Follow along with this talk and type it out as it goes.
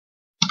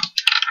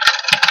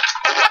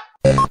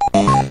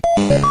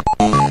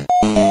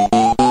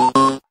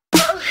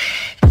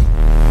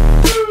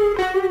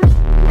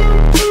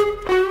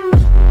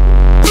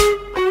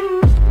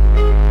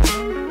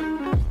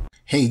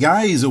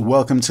guys,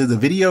 welcome to the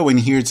video,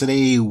 and here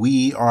today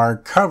we are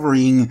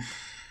covering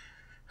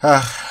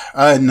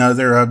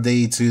another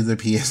update to the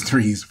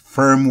PS3's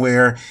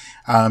firmware.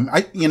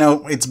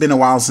 It's been a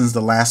while since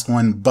the last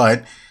one,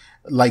 but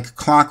like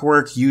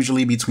clockwork,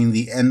 usually between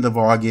the end of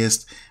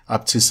August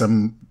up to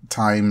some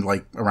time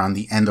like around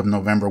the end of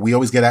November, we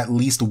always get at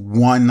least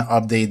one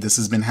update. This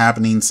has been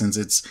happening since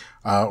its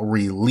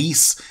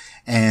release.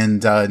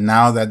 And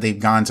now that they've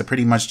gone to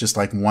pretty much just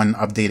like one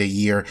update a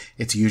year,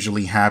 it's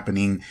usually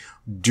happening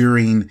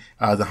during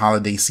the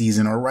holiday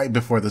season or right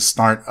before the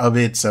start of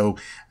it. So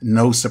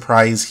no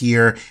surprise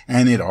here.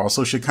 And it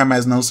also should come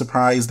as no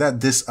surprise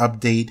that this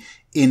update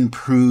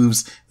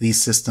improves the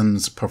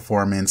system's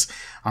performance.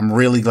 I'm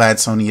really glad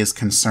Sony is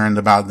concerned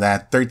about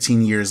that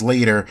 13 years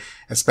later,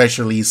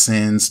 especially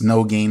since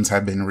no games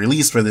have been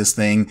released for this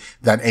thing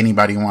that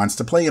anybody wants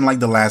to play in like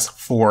the last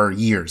 4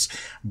 years.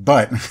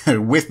 But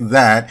with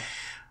that,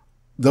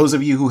 those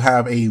of you who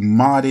have a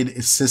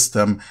modded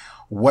system,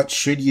 what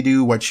should you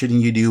do? What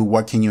shouldn't you do?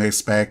 What can you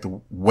expect?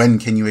 When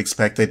can you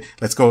expect it?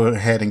 Let's go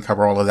ahead and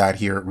cover all of that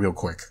here real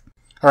quick.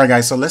 Alright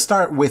guys, so let's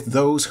start with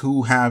those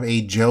who have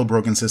a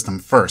jailbroken system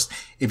first.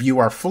 If you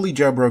are fully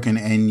jailbroken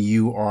and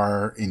you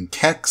are in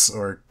KEX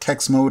or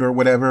KEX mode or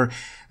whatever,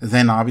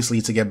 then obviously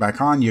to get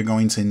back on, you're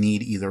going to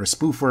need either a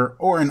spoofer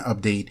or an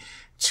update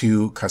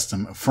to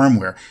custom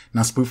firmware.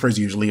 Now spoofers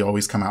usually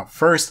always come out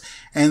first,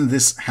 and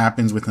this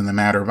happens within a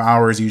matter of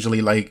hours.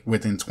 Usually like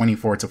within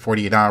 24 to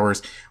 48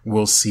 hours,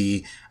 we'll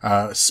see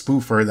a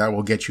spoofer that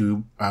will get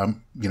you,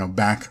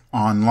 back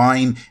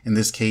online. In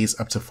this case,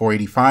 up to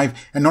 485,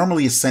 and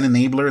normally a CEN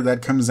enabler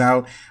that comes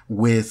out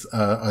with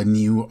a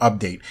new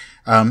update.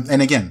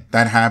 And again,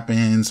 that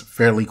happens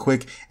fairly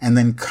quick. And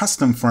then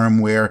custom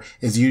firmware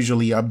is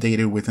usually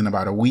updated within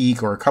about a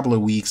week or a couple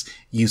of weeks.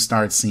 You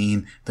start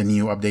seeing the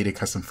new updated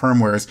custom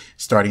firmwares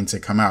starting to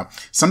come out.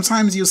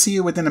 Sometimes you'll see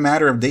it within a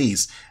matter of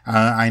days.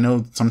 I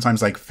know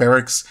sometimes like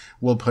Ferrix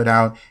will put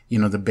out,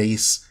 the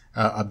base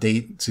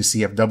update to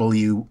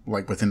CFW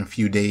like within a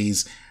few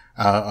days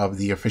of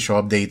the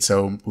official update.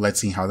 So let's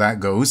see how that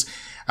goes.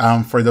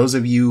 For those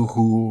of you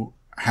who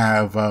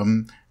have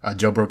a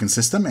jailbroken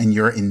system and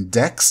you're in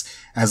DEX,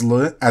 as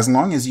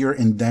long as you're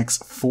in DEX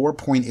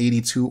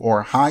 4.82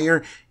 or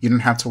higher, you don't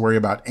have to worry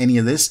about any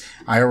of this.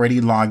 I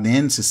already logged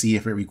in to see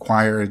if it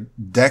required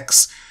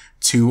DEX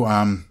to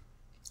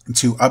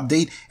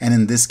update, and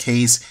in this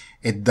case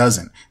it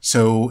doesn't.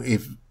 So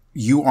if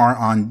you are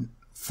on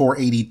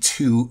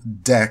 482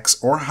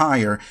 DEX or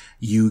higher,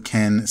 you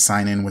can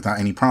sign in without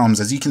any problems.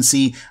 As you can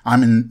see,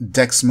 I'm in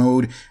DEX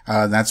mode.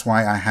 That's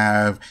why I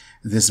have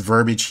this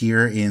verbiage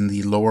here in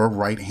the lower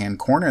right hand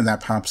corner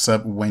that pops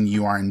up when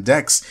you are in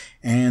DEX.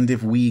 And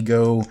if we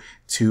go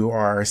to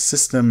our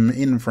system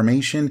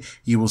information,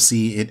 you will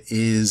see it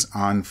is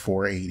on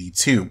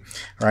 482.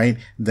 All right.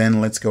 Then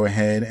let's go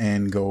ahead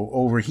and go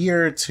over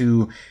here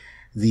to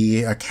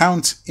the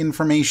account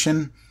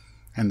information.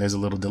 And there's a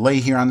little delay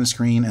here on the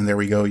screen, and there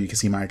we go. You can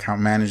see my account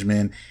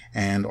management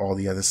and all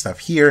the other stuff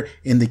here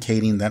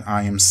indicating that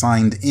I am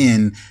signed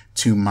in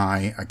to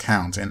my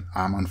account, and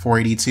I'm on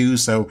 482.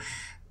 So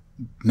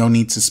no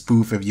need to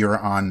spoof if you're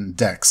on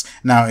DEX.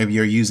 Now, if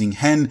you're using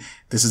HEN,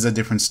 this is a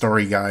different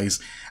story, guys.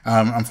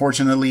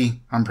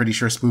 Unfortunately, I'm pretty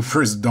sure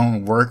spoofers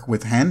don't work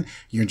with HEN.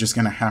 You're just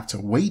going to have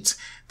to wait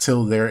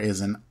till there is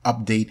an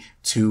update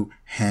to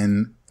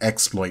HEN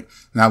exploit.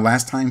 Now,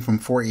 last time from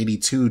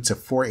 482 to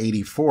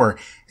 484,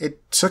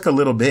 it took a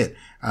little bit.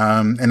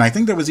 And I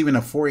think there was even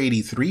a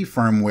 483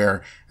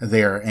 firmware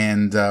there.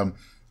 And,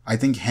 I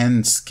think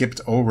HEN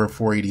skipped over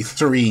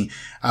 483.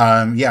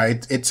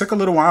 It took a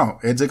little while.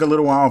 It took a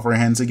little while for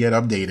HEN to get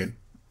updated.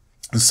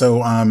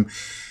 So,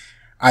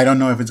 I don't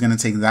know if it's going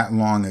to take that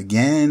long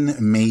again.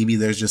 Maybe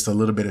there's just a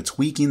little bit of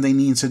tweaking they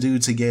need to do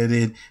to get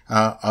it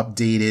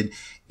updated.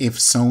 If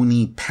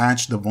Sony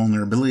patched the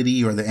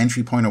vulnerability or the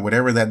entry point or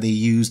whatever that they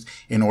used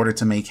in order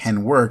to make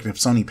HEN work, if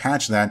Sony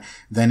patched that,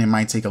 then it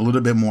might take a little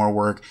bit more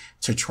work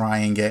to try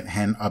and get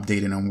HEN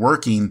updated and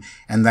working.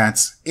 And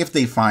that's if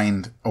they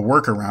find a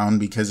workaround,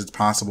 because it's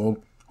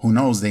possible, who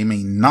knows, they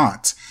may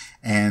not.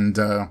 And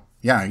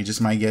you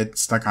just might get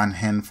stuck on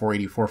HEN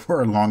 484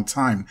 for a long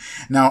time.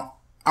 Now,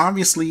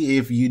 obviously,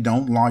 if you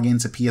don't log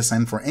into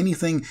PSN for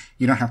anything,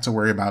 you don't have to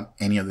worry about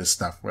any of this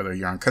stuff, whether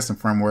you're on custom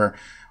firmware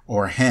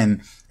or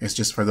HEN. It's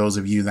just for those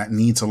of you that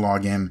need to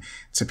log in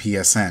to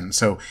PSN.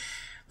 So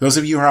those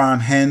of you who are on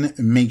HEN,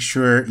 make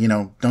sure,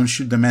 don't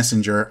shoot the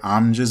messenger.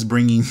 I'm just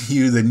bringing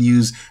you the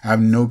news. I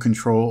have no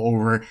control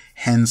over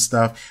HEN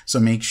stuff.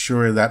 So make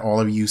sure that all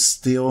of you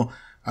still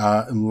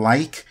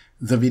like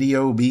the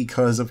video,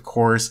 because of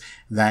course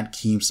that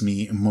keeps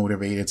me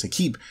motivated to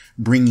keep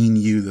bringing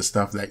you the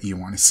stuff that you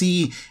want to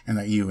see and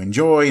that you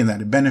enjoy and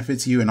that it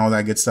benefits you and all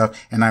that good stuff.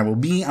 And I will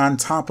be on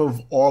top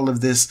of all of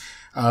this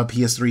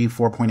PS3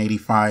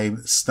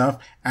 4.85 stuff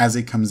as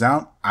it comes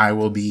out. I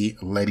will be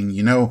letting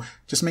you know.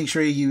 Just make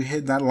sure you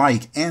hit that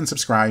like and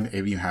subscribe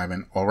if you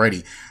haven't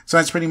already. So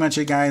that's pretty much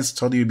it, guys.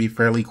 Told you it'd be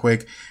fairly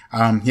quick.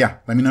 Let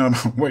me know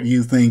about what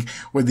you think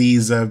with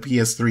these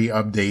PS3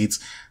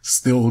 updates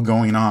still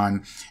going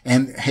on.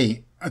 And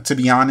hey, to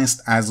be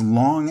honest, as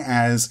long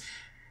as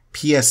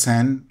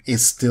PSN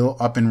is still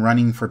up and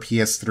running for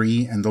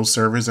PS3 and those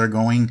servers are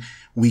going,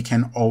 we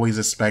can always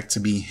expect to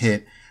be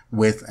hit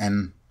with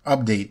an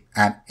update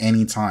at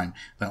any time.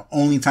 The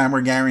only time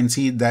we're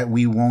guaranteed that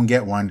we won't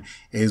get one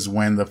is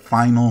when the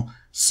final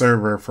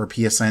server for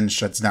PSN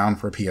shuts down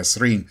for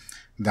PS3.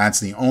 That's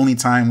the only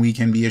time we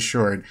can be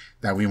assured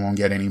that we won't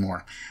get any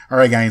more. All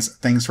right, guys,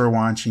 thanks for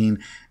watching.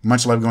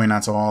 Much love going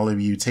out to all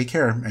of you. Take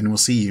care, and we'll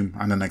see you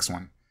on the next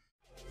one.